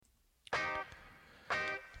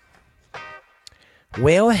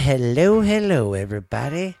Well, hello,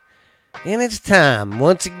 everybody. And it's time,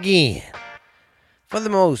 once again, for the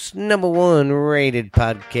most number one rated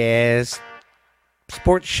podcast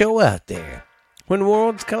sports show out there. When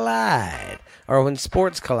worlds collide, or when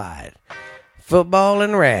sports collide. Football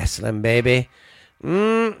and wrestling, baby.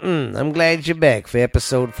 I'm glad you're back for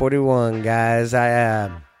episode 41, guys.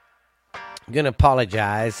 I'm going to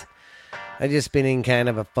apologize. I just been in kind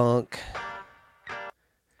of a funk.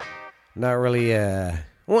 Not really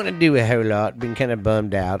want to do a whole lot. Been kind of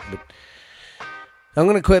bummed out, but I'm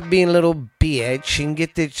going to quit being a little bitch and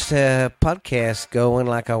get this podcast going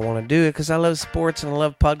like I want to do it because I love sports and I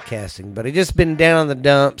love podcasting. But I just been down in the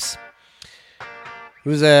dumps. It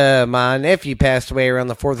was my nephew passed away around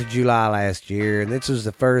the 4th of July last year, and this was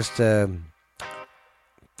the first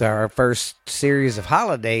our first series of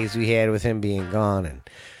holidays we had with him being gone. And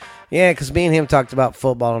yeah, because me and him talked about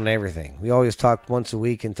football and everything. We always talked once a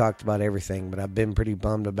week and talked about everything, but I've been pretty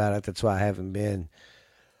bummed about it. That's why I haven't been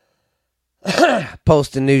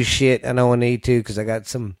posting new shit. I know I need to because I got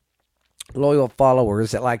some loyal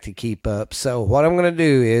followers that like to keep up. So what I'm going to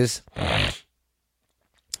do is,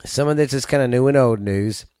 some of this is kind of new and old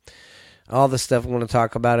news. All the stuff I'm going to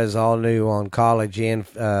talk about is all new on college and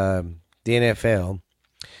the NFL.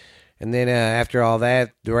 And then after all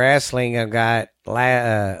that, the wrestling, I've got,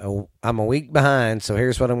 I'm a week behind, so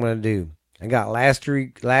here's what I'm going to do. I got last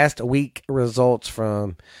week results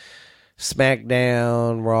from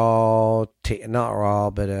SmackDown, Raw, not Raw,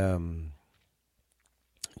 but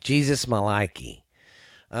Jesus Maliki.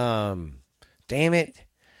 Damn it.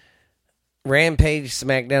 Rampage,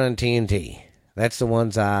 SmackDown, and TNT. That's the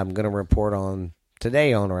ones I'm going to report on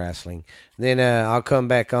today on wrestling. Then I'll come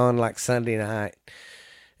back on like Sunday night.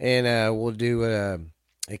 And we'll do a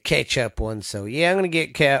catch-up one. So, yeah, I'm going to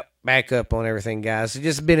get back up on everything, guys. It's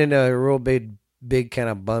just been in a real big kind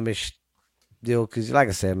of bummish deal. Because, like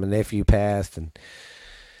I said, my nephew passed. And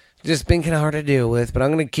just been kind of hard to deal with. But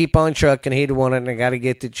I'm going to keep on trucking. He'd want it. And I got to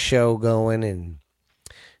get the show going. And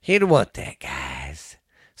he'd want that, guys.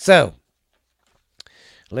 So,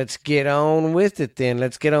 let's get on with it then.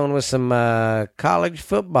 Let's get on with some college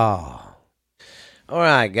football. All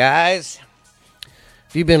right, guys.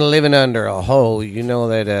 If you've been living under a hole, you know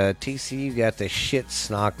that TCU got the shit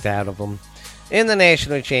knocked out of them in the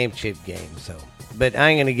national championship game. So, but I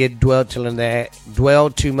ain't gonna dwell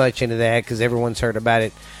too much into that because everyone's heard about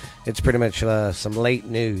it. It's pretty much some late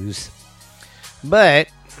news. But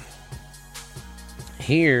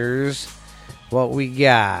here's what we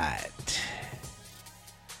got.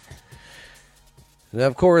 And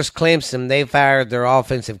of course, Clemson, they fired their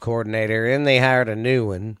offensive coordinator and they hired a new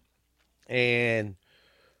one, and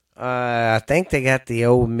I think they got the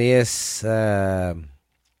Ole Miss offensive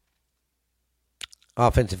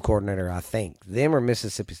coordinator, I think. Them or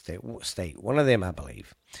Mississippi State. One of them, I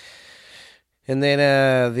believe. And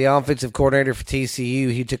then the offensive coordinator for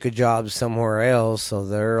TCU, he took a job somewhere else, so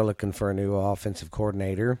they're looking for a new offensive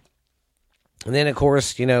coordinator. And then, of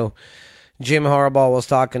course, you know, Jim Harbaugh was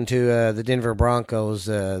talking to the Denver Broncos,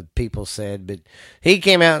 people said, but he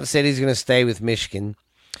came out and said he's going to stay with Michigan.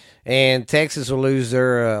 And Texas will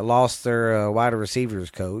lost their wide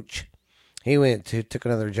receivers coach. He took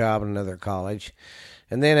another job in another college.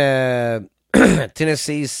 And then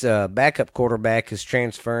Tennessee's backup quarterback is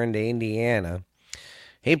transferring to Indiana.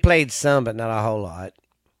 He played some, but not a whole lot.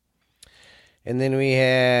 And then we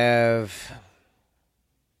have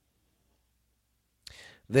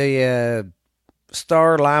the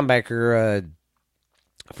star linebacker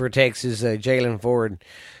for Texas, Jalen Ford.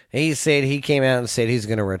 He came out and said he's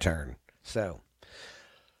going to return. So,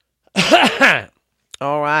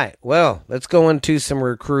 all right. Well, let's go into some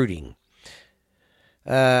recruiting.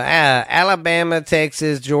 Alabama,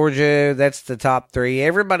 Texas, Georgia, that's the top three.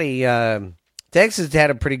 Everybody, Texas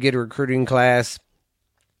had a pretty good recruiting class.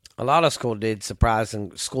 A lot of schools did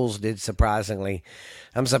surprisingly.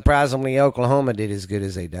 Surprisingly, Oklahoma did as good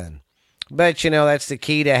as they done. But, you know, that's the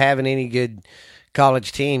key to having any good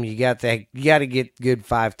college team. You got to get good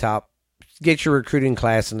get your recruiting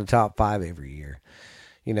class in the top 5 every year,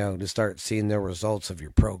 you know, to start seeing the results of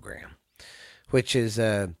your program, which is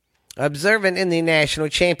observant in the national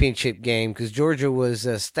championship game because Georgia was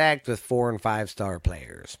stacked with 4 and 5 star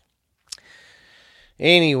players.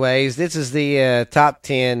 Anyways, this is the top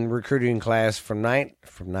 10 recruiting class from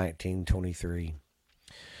 1923.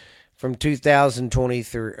 From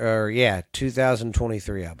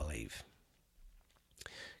 2023, I believe.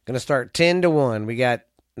 Going to start 10-1. We got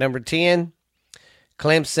number 10,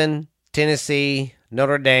 Clemson, Tennessee,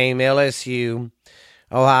 Notre Dame, LSU,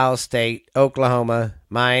 Ohio State, Oklahoma,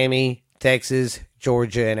 Miami, Texas,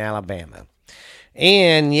 Georgia, and Alabama.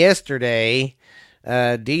 And yesterday,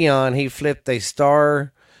 Dion, he flipped a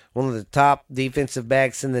star, one of the top defensive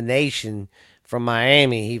backs in the nation from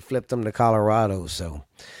Miami. He flipped them to Colorado. So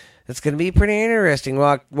it's going to be pretty interesting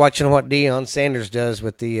watching what Deion Sanders does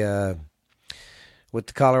with the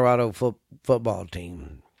Colorado football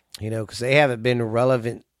team. Because they haven't been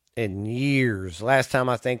relevant in years. Last time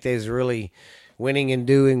I think they was really winning and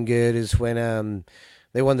doing good is when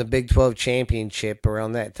they won the Big 12 championship.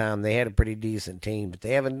 Around that time, they had a pretty decent team, but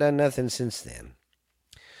they haven't done nothing since then.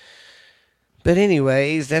 But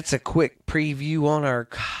anyways, that's a quick preview on our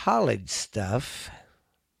college stuff.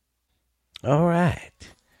 All right.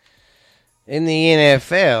 In the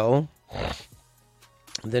NFL,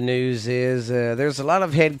 the news is there's a lot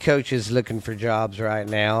of head coaches looking for jobs right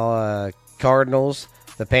now. Cardinals,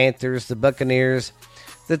 the Panthers, the Buccaneers,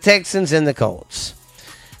 the Texans, and the Colts.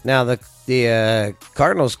 Now, the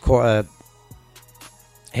Cardinals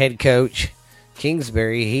head coach,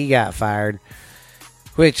 Kingsbury, he got fired.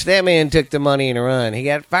 Which, that man took the money and run. He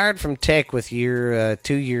got fired from Tech with 2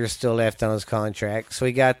 years still left on his contract, so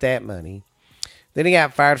he got that money. Then he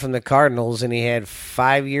got fired from the Cardinals, and he had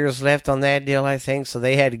 5 years left on that deal, I think, so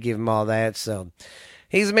they had to give him all that. So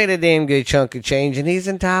he's made a damn good chunk of change, and he's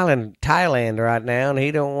in Thailand right now, and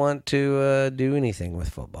he don't want to do anything with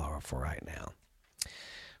football for right now.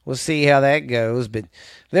 We'll see how that goes, but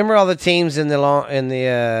them are all the teams in the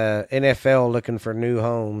NFL looking for new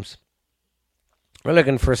homes. We're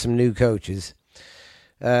looking for some new coaches.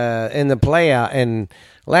 In the playoff, and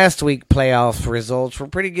last week playoff results were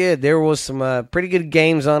pretty good. There was some pretty good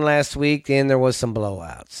games on last week, and there was some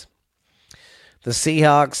blowouts. The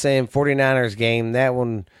Seahawks and 49ers game, that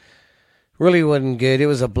one really wasn't good. It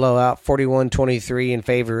was a blowout, 41-23 in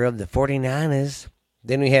favor of the 49ers.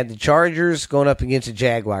 Then we had the Chargers going up against the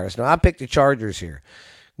Jaguars. Now, I picked the Chargers here.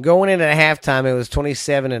 Going in at halftime, it was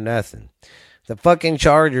 27-0. The fucking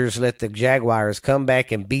Chargers let the Jaguars come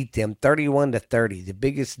back and beat them 31-30. The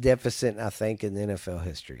biggest deficit, I think, in the NFL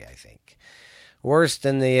history, I think. Worse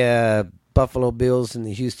than the Buffalo Bills and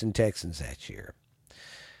the Houston Texans that year.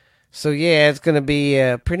 So, yeah, it's going to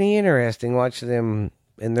be pretty interesting watching them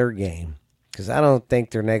in their game. Because I don't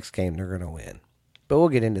think their next game they're going to win. But we'll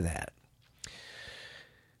get into that.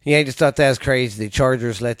 Yeah, I just thought that was crazy. The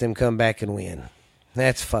Chargers let them come back and win.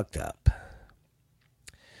 That's fucked up.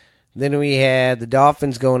 Then we had the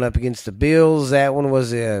Dolphins going up against the Bills. That one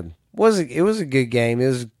was a good game.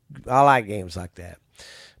 I like games like that.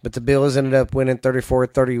 But the Bills ended up winning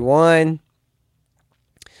 34-31.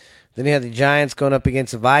 Then you had the Giants going up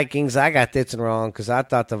against the Vikings. I got this one wrong because I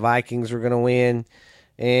thought the Vikings were going to win,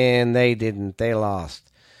 and they didn't. They lost.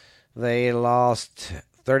 They lost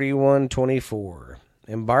 31-24.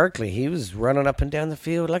 And Barkley, he was running up and down the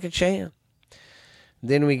field like a champ.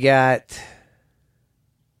 Then we got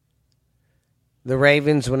the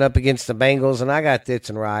Ravens went up against the Bengals, and I got this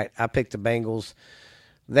one right. I picked the Bengals.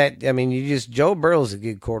 Joe Burrow's a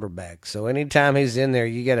good quarterback. So anytime he's in there,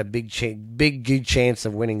 you got a big good chance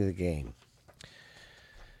of winning the game.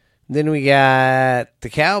 Then we got the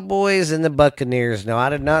Cowboys and the Buccaneers. Now, I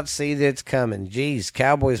did not see this coming. Jeez,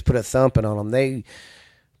 Cowboys put a thumping on them. They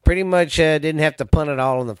pretty much didn't have to punt it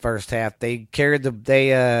all in the first half. They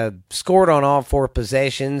scored on all 4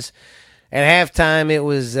 possessions. At halftime, it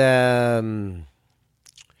was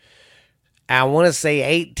I want to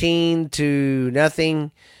say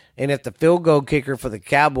 18-0. And if the field goal kicker for the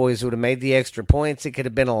Cowboys would have made the extra points, it could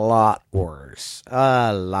have been a lot worse.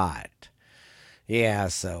 A lot. Yeah,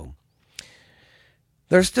 so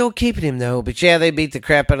they're still keeping him, though. But, yeah, they beat the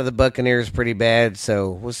crap out of the Buccaneers pretty bad.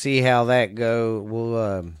 So we'll see how that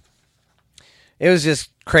goes. It was just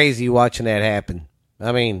crazy watching that happen.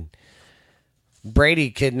 I mean, Brady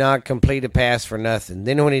could not complete a pass for nothing.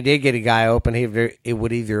 Then when he did get a guy open, it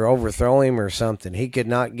would either overthrow him or something. He could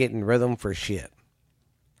not get in rhythm for shit.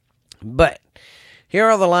 But here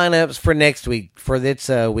are the lineups for next week, for this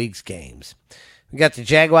week's games. We got the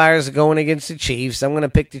Jaguars going against the Chiefs. I'm going to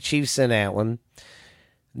pick the Chiefs in that one.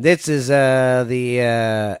 This is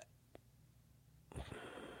the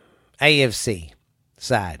AFC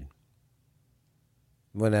side.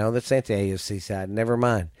 Well, no, that's not the AFC side. Never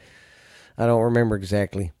mind. I don't remember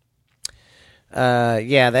exactly.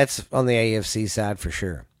 Yeah, that's on the AFC side for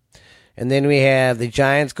sure. And then we have the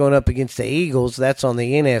Giants going up against the Eagles. That's on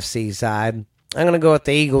the NFC side. I'm going to go with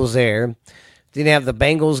the Eagles there. Then you have the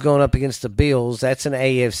Bengals going up against the Bills. That's an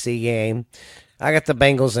AFC game. I got the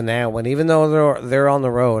Bengals in that one. Even though they're on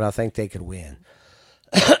the road, I think they could win.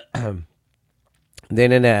 Then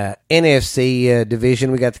in the NFC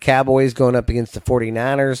division, we got the Cowboys going up against the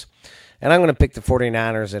 49ers. And I'm going to pick the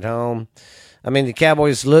 49ers at home. I mean, the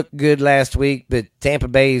Cowboys looked good last week, but Tampa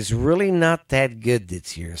Bay is really not that good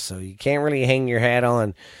this year. So you can't really hang your hat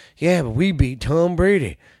on, yeah, but we beat Tom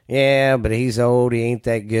Brady. Yeah, but he's old. He ain't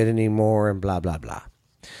that good anymore, and blah, blah, blah.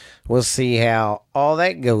 We'll see how all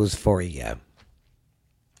that goes for you.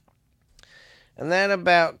 And that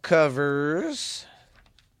about covers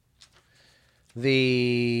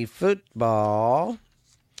the football.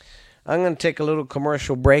 I'm going to take a little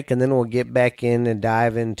commercial break, and then we'll get back in and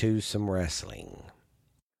dive into some wrestling.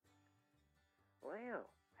 Well,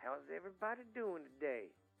 how's everybody doing today?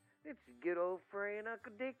 It's good old friend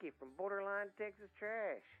Uncle Dickie from Borderline Texas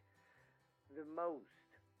Trash, the most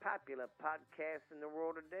popular podcast in the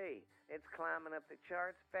world today. It's climbing up the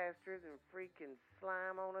charts faster than freaking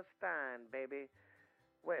slime on a stein, baby.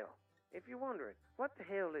 Well, if you're wondering, what the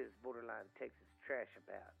hell is Borderline Texas Trash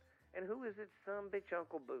about? And who is its sumbitch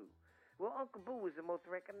Uncle Boo? Well, Uncle Boo is the most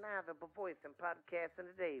recognizable voice in podcasting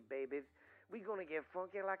today, babies. We gonna get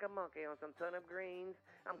funky like a monkey on some turnip greens.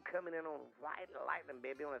 I'm coming in on white lightning,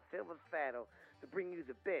 baby, on a silver saddle to bring you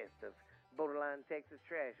the best of Borderline Texas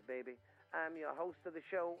Trash, baby. I'm your host of the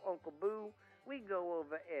show, Uncle Boo. We go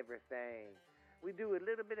over everything. We do a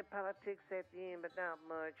little bit of politics at the end, but not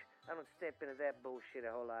much. I don't step into that bullshit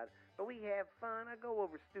a whole lot. But we have fun. I go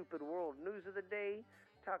over stupid world news of the day,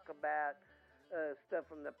 talk about stuff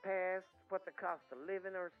from the past, what the cost of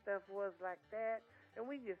living or stuff was like that. And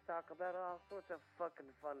we just talk about all sorts of fucking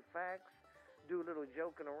fun facts, do a little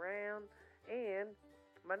joking around. And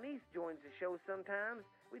my niece joins the show sometimes.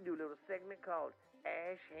 We do a little segment called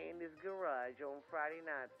Ash Handy's Garage on Friday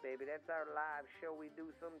nights, baby. That's our live show we do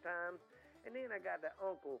sometimes. And then I got the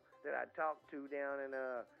uncle that I talk to down in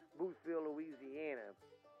Boothville, Louisiana.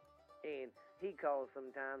 And he calls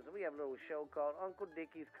sometimes. And we have a little show called Uncle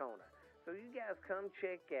Dickie's Corner. So you guys come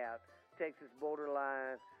check out Texas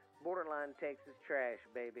Borderline Texas Trash,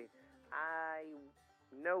 baby. I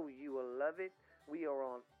know you will love it. We are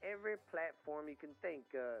on every platform you can think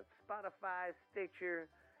of. Spotify, Stitcher,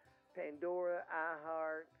 Pandora,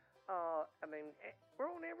 iHeart. We're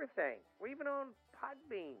on everything. We're even on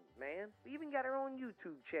Podbean, man. We even got our own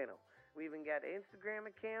YouTube channel. We even got an Instagram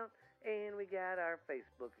account, and we got our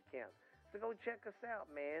Facebook account. So go check us out,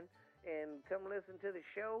 man, and come listen to the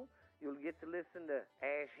show. You'll get to listen to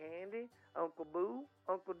Ash Handy, Uncle Boo,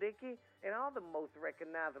 Uncle Dickie, and all the most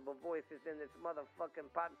recognizable voices in this motherfucking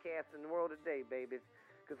podcast in the world today, babies.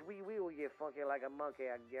 Because we will get funky like a monkey,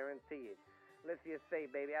 I guarantee it. Let's just say,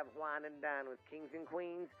 baby, I've wined and dined with kings and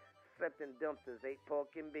queens, slept in dumpsters, ate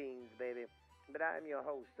pork and beans, baby. But I am your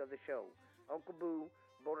host of the show, Uncle Boo,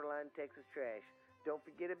 Borderline Texas Trash. Don't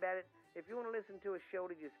forget about it. If you want to listen to a show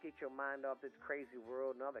to just get your mind off this crazy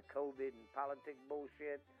world and all the COVID and politics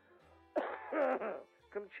bullshit,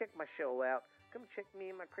 come check my show out. Come check me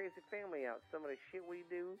and my crazy family out. Some of the shit we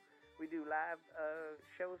do live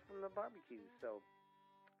shows from the barbecue. So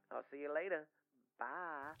I'll see you later.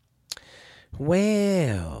 Bye.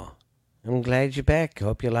 Well, I'm glad you're back.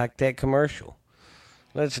 Hope you liked that commercial.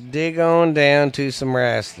 Let's dig on down to some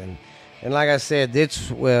wrestling. And like I said,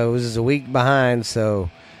 this was a week behind,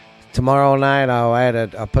 so tomorrow night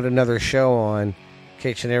I'll put another show on,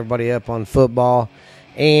 catching everybody up on football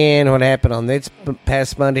and what happened on this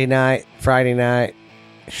past Monday night, Friday night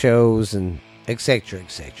shows, and etc.,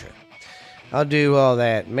 etc. I'll do all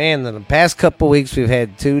that. Man, in the past couple weeks, we've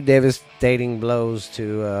had two devastating blows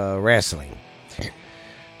to wrestling.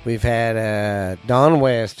 We've had Don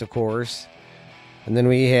West, of course, and then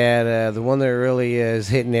we had the one that really is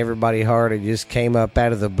hitting everybody hard. It just came up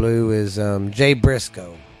out of the blue is Jay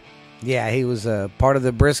Briscoe. Yeah, he was part of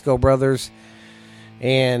the Briscoe brothers,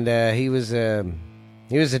 and he was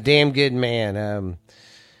a damn good man.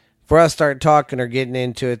 Before I start talking or getting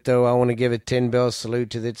into it, though, I want to give a 10-bell salute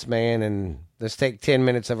to this man, and let's take 10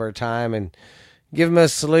 minutes of our time and give him a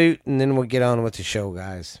salute, and then we'll get on with the show,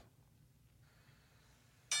 guys.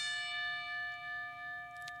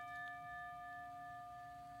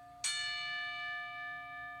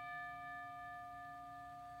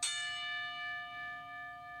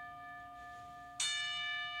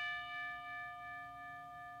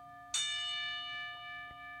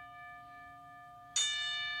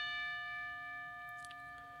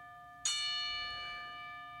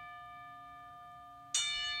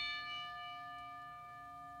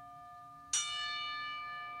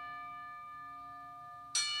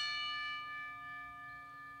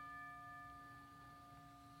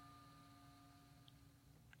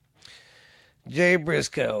 Jay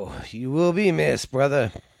Briscoe, you will be missed, brother.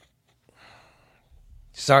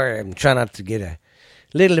 Sorry, I'm trying not to get a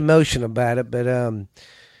little emotional about it, but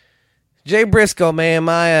Jay Briscoe, man,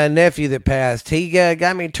 my nephew that passed, he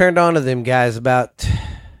got me turned on to them guys about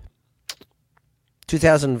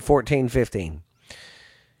 2014-15.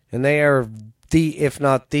 And they are if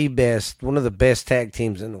not the best, one of the best tag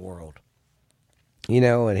teams in the world.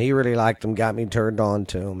 And he really liked them, got me turned on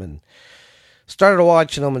to them, and started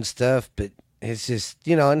watching them and stuff. But it's just,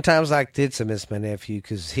 in times like this, I miss my nephew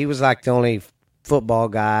because he was like the only football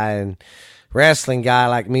guy and wrestling guy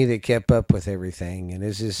like me that kept up with everything. And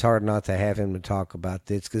it's just hard not to have him to talk about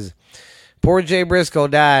this because poor Jay Briscoe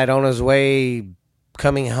died on his way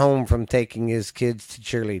coming home from taking his kids to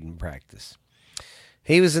cheerleading practice.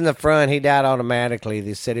 He was in the front. He died automatically.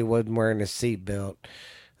 They said he wasn't wearing a seatbelt.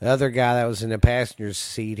 The other guy that was in the passenger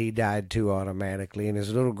seat, he died too automatically. And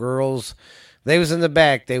his little girls, they was in the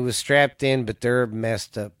back. They was strapped in, but they're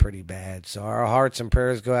messed up pretty bad. So our hearts and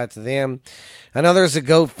prayers go out to them. I know there's a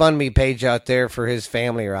GoFundMe page out there for his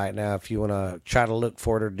family right now if you want to try to look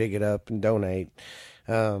for it or dig it up and donate.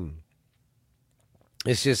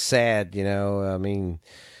 It's just sad, I mean,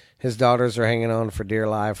 his daughters are hanging on for dear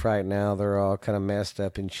life right now. They're all kind of messed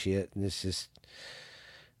up and shit. And it's just,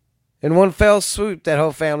 in one fell swoop, that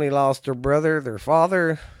whole family lost their brother, their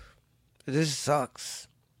father. It just sucks.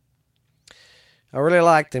 I really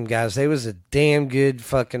liked them guys. They was a damn good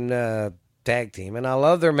fucking tag team. And I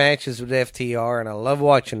love their matches with FTR. And I love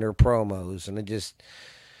watching their promos. And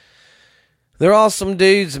they're awesome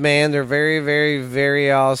dudes, man. They're very, very,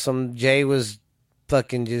 very awesome. Jay was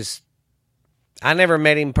fucking just, I never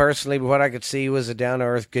met him personally, but what I could see was a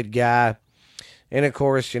down-to-earth good guy. And, of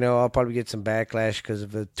course, I'll probably get some backlash because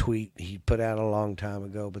of a tweet he put out a long time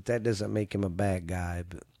ago, but that doesn't make him a bad guy.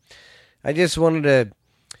 But I just wanted to,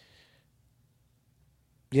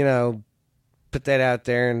 put that out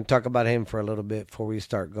there and talk about him for a little bit before we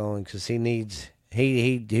start going because he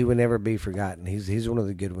would never be forgotten. He's one of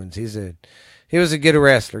the good ones. He was a good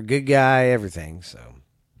wrestler, good guy, everything, so.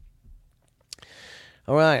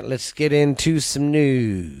 All right, let's get into some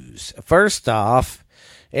news. First off,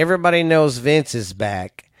 everybody knows Vince is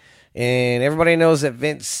back, and everybody knows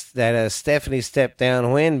that Stephanie stepped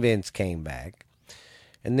down when Vince came back.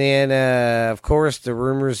 And then, of course, the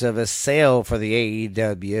rumors of a sale for the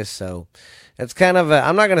AEW. So it's kind of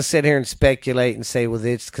I'm not going to sit here and speculate and say, well,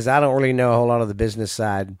 it's because I don't really know a whole lot of the business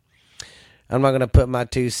side. I'm not going to put my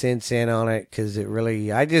 2 cents in on it because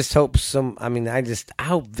I just hope I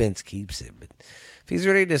hope Vince keeps it, but. If he's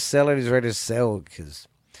ready to sell it, he's ready to sell it because,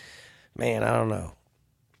 man, I don't know.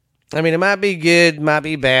 I mean, it might be good, might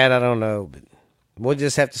be bad, I don't know. But we'll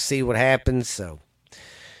just have to see what happens. So,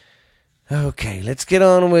 okay, let's get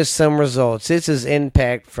on with some results. This is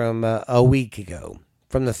Impact from a week ago,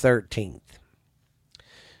 from the 13th.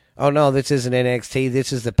 Oh, no, this isn't NXT.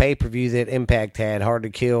 This is the pay-per-view that Impact had, Hard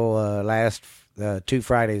to Kill, last 2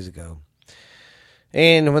 Fridays ago.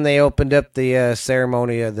 And when they opened up the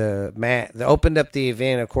ceremony of they opened up the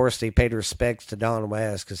event, of course, they paid respects to Don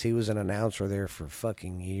West because he was an announcer there for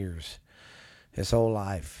fucking years. His whole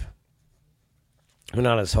life. Well,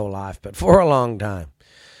 not his whole life, but for a long time.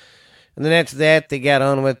 And then after that, they got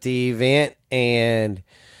on with the event, and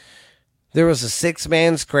there was a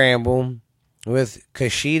 6-man scramble with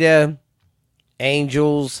Kushida,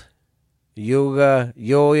 Angels,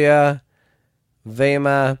 Yoya,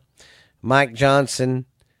 Vema, Mike Johnson,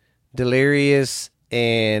 Delirious,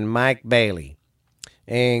 and Mike Bailey.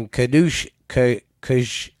 And anyways,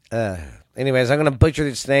 I'm going to butcher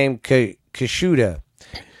this name. Kushida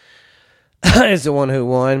is the one who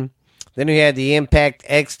won. Then we had the Impact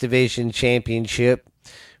X Division Championship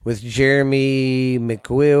with Jeremy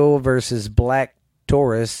McGill versus Black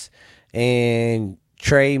Taurus, and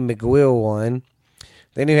Trey McGill won.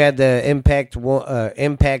 Then you had the Impact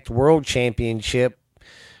World Championship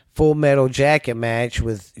Full Metal Jacket match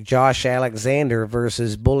with Josh Alexander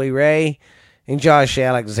versus Bully Ray, and Josh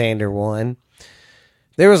Alexander won.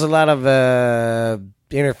 There was a lot of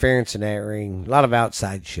interference in that ring, a lot of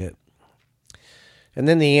outside shit. And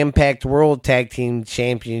then the Impact World Tag Team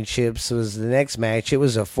Championships was the next match. It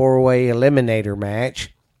was a 4-way eliminator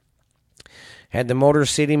match. Had the Motor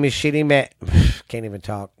City Machine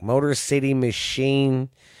Motor City Machine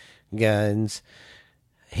Guns,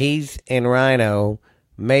 Heath and Rhino,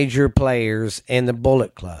 Major Players, and the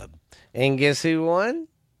Bullet Club. And guess who won?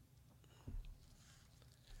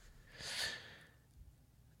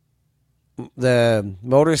 The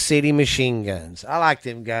Motor City Machine Guns. I like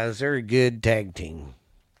them guys. They're a good tag team.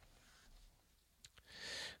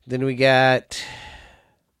 Then we got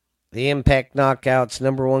the Impact Knockouts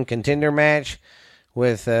 #1 contender match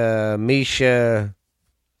with Misha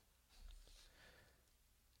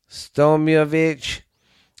Stomjovich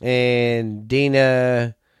and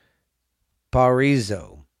Dina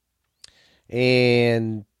Parizo,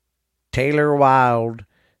 and Taylor Wilde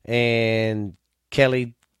and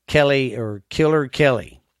Kelly Kelly or Killer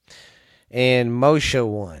Kelly. And Moshe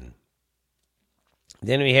won.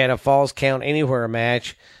 Then we had a Falls Count Anywhere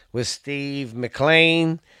match with Steve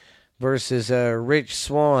McLean versus Rich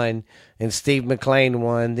Swann, and Steve McLean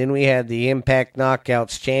won. Then we had the Impact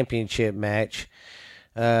Knockouts Championship match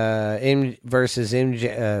versus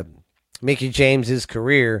Mickie James's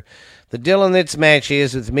career. The deal in this match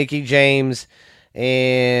is with Mickie James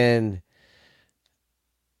and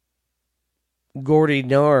Gordy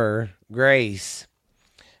Noor Grace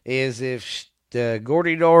is if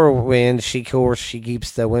Gordy Noor wins, she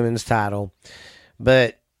keeps the women's title,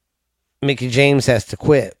 but Mickie James has to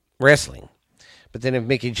quit wrestling. But then if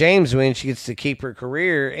Mickie James wins, she gets to keep her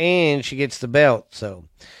career and she gets the belt. So,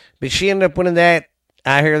 but she ended up winning that.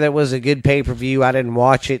 I hear that was a good pay-per-view. I didn't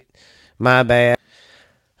watch it. My bad.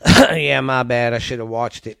 Yeah, my bad. I should have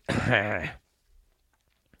watched it.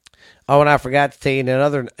 Oh, and I forgot to tell you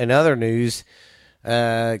in other news,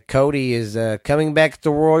 Cody is coming back to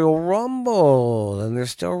the Royal Rumble, and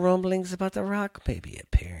there's still rumblings about The Rock maybe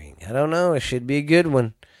appearing. I don't know. It should be a good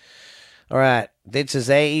one. All right, this is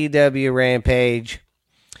AEW Rampage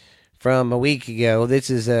from a week ago. This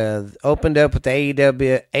is opened up with the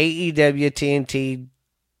AEW TNT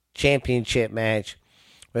Championship match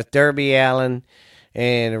with Darby Allin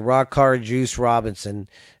and Rock Hard Juice Robinson,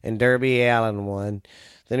 and Darby Allin won.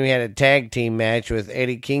 Then we had a tag team match with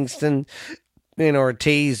Eddie Kingston and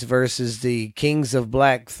Ortiz versus the Kings of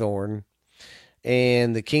Blackthorn,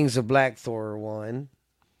 and the Kings of Blackthorn won.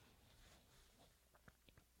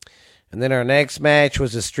 And then our next match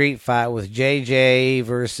was a street fight with JJ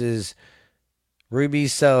versus Ruby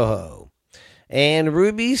Soho, and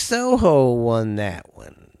Ruby Soho won that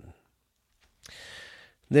one.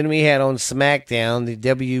 Then we had on SmackDown, the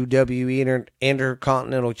WWE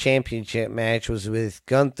Intercontinental Championship match was with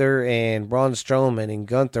Gunther and Braun Strowman, and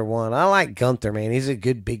Gunther won. I like Gunther, man. He's a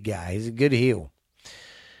good big guy. He's a good heel.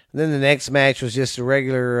 And then the next match was just a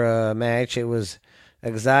regular match. It was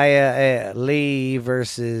Xia Lee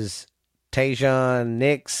versus Tajon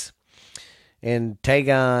Nix, and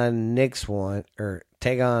Tagon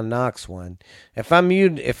Knox won.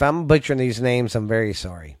 If I'm butchering these names, I'm very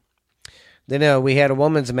sorry. Then we had a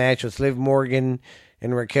women's match with Liv Morgan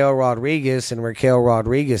and Raquel Rodriguez, and Raquel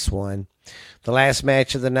Rodriguez won. The last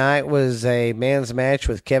match of the night was a man's match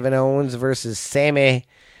with Kevin Owens versus Sami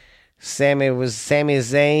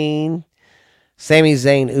Zayn. Sami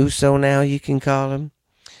Zayn Uso now, you can call him.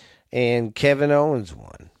 And Kevin Owens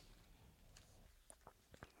won.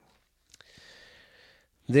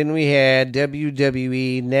 Then we had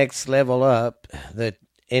WWE Next Level Up, the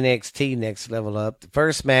NXT Next Level Up. The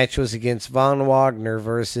first match was against Von Wagner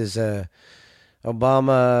versus Oba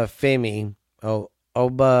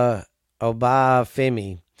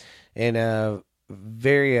Femi, and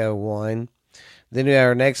Varia won. Then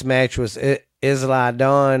our next match was Isla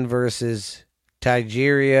Dawn versus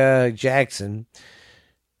Tigeria Jackson,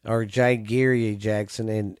 and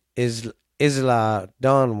Isla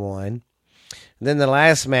Dawn won. Then the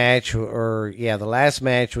last match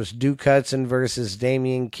was Duke Hudson versus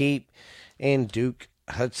Damian Keep, and Duke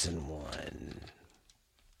Hudson won.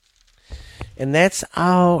 And that's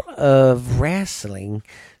all of wrestling.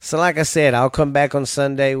 So like I said, I'll come back on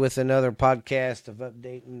Sunday with another podcast of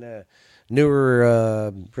updating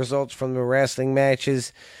newer results from the wrestling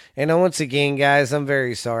matches. And once again, guys, I'm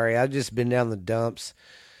very sorry. I've just been down the dumps.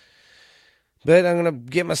 But I'm going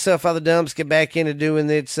to get myself out of the dumps, get back into doing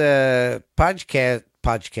this podcast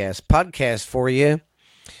for you.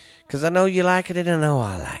 Because I know you like it and I know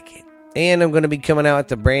I like it. And I'm going to be coming out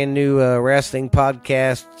with a brand new wrestling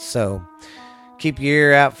podcast. So keep your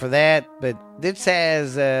ear out for that. But this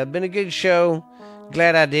has been a good show.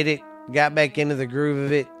 Glad I did it. Got back into the groove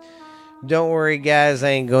of it. Don't worry, guys. I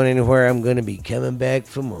ain't going anywhere. I'm going to be coming back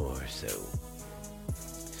for more. So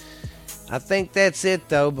I think that's it,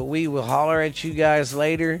 though, but we will holler at you guys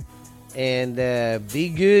later, and be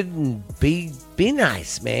good and be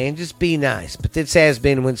nice, man. Just be nice. But this has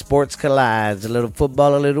been When Sports Collides, a little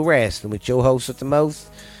football, a little wrestling, with your host with the most,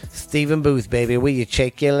 Stephen Booth, baby. Will you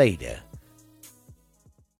check you later?